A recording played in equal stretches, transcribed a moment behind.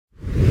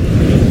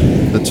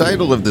The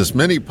title of this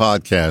mini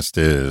podcast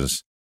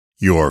is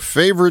Your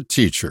Favorite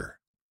Teacher.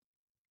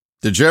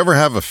 Did you ever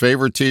have a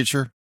favorite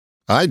teacher?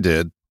 I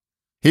did.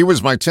 He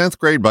was my 10th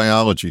grade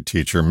biology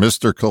teacher,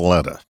 Mr.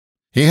 Coletta.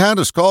 He had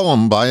us call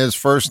him by his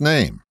first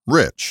name,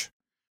 Rich.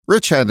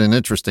 Rich had an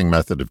interesting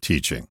method of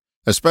teaching,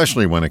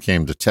 especially when it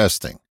came to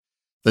testing.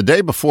 The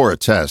day before a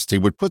test, he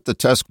would put the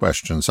test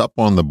questions up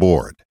on the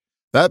board.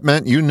 That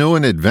meant you knew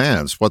in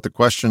advance what the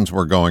questions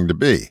were going to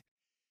be.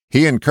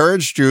 He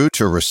encouraged you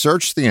to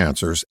research the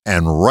answers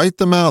and write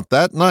them out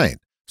that night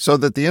so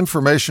that the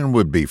information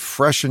would be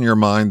fresh in your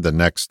mind the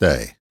next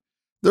day.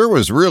 There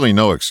was really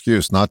no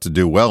excuse not to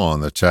do well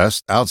on the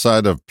test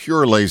outside of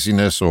pure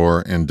laziness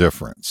or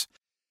indifference.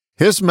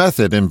 His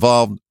method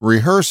involved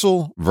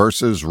rehearsal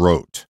versus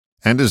rote,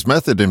 and his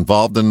method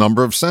involved a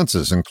number of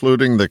senses,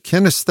 including the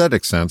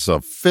kinesthetic sense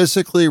of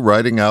physically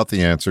writing out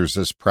the answers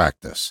as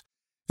practice.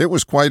 It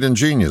was quite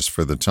ingenious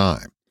for the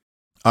time.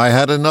 I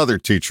had another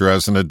teacher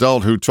as an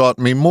adult who taught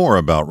me more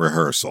about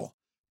rehearsal,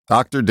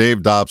 Dr.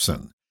 Dave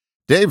Dobson.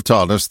 Dave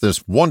taught us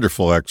this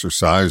wonderful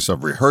exercise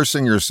of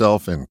rehearsing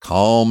yourself in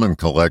calm and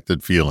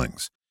collected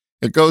feelings.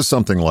 It goes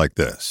something like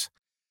this.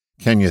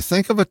 Can you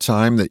think of a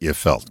time that you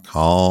felt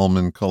calm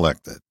and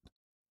collected?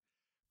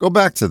 Go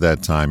back to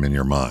that time in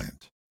your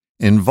mind.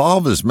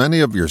 Involve as many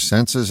of your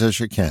senses as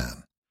you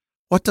can.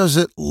 What does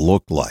it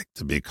look like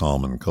to be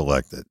calm and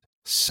collected?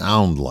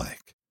 Sound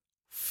like?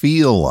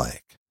 Feel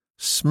like?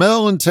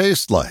 Smell and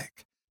taste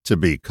like? To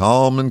be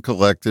calm and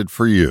collected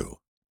for you.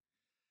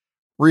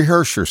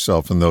 Rehearse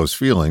yourself in those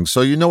feelings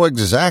so you know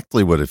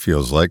exactly what it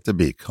feels like to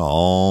be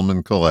calm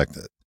and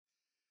collected.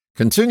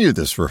 Continue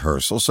this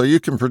rehearsal so you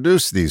can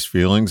produce these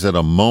feelings at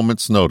a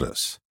moment's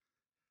notice.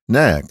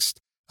 Next,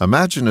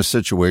 imagine a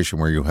situation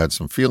where you had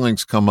some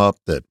feelings come up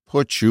that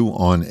put you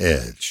on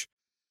edge.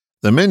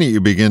 The minute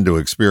you begin to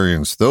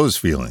experience those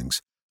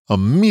feelings,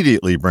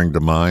 immediately bring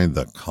to mind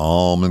the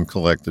calm and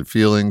collected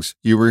feelings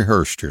you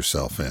rehearsed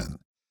yourself in.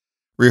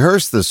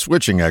 Rehearse the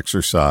switching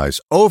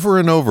exercise over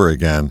and over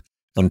again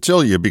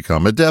until you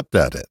become adept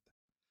at it.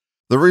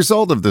 The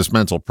result of this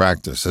mental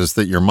practice is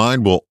that your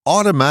mind will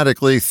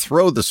automatically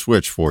throw the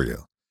switch for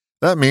you.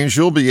 That means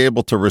you'll be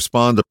able to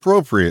respond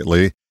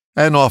appropriately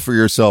and offer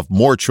yourself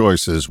more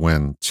choices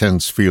when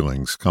tense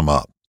feelings come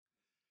up.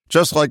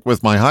 Just like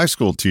with my high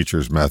school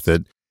teacher's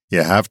method,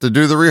 you have to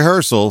do the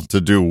rehearsal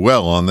to do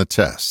well on the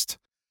test.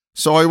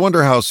 So I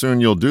wonder how soon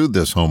you'll do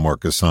this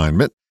homework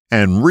assignment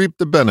and reap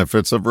the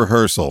benefits of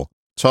rehearsal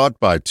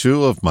taught by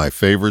two of my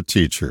favorite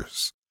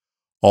teachers.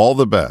 All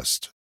the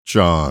best,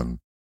 John.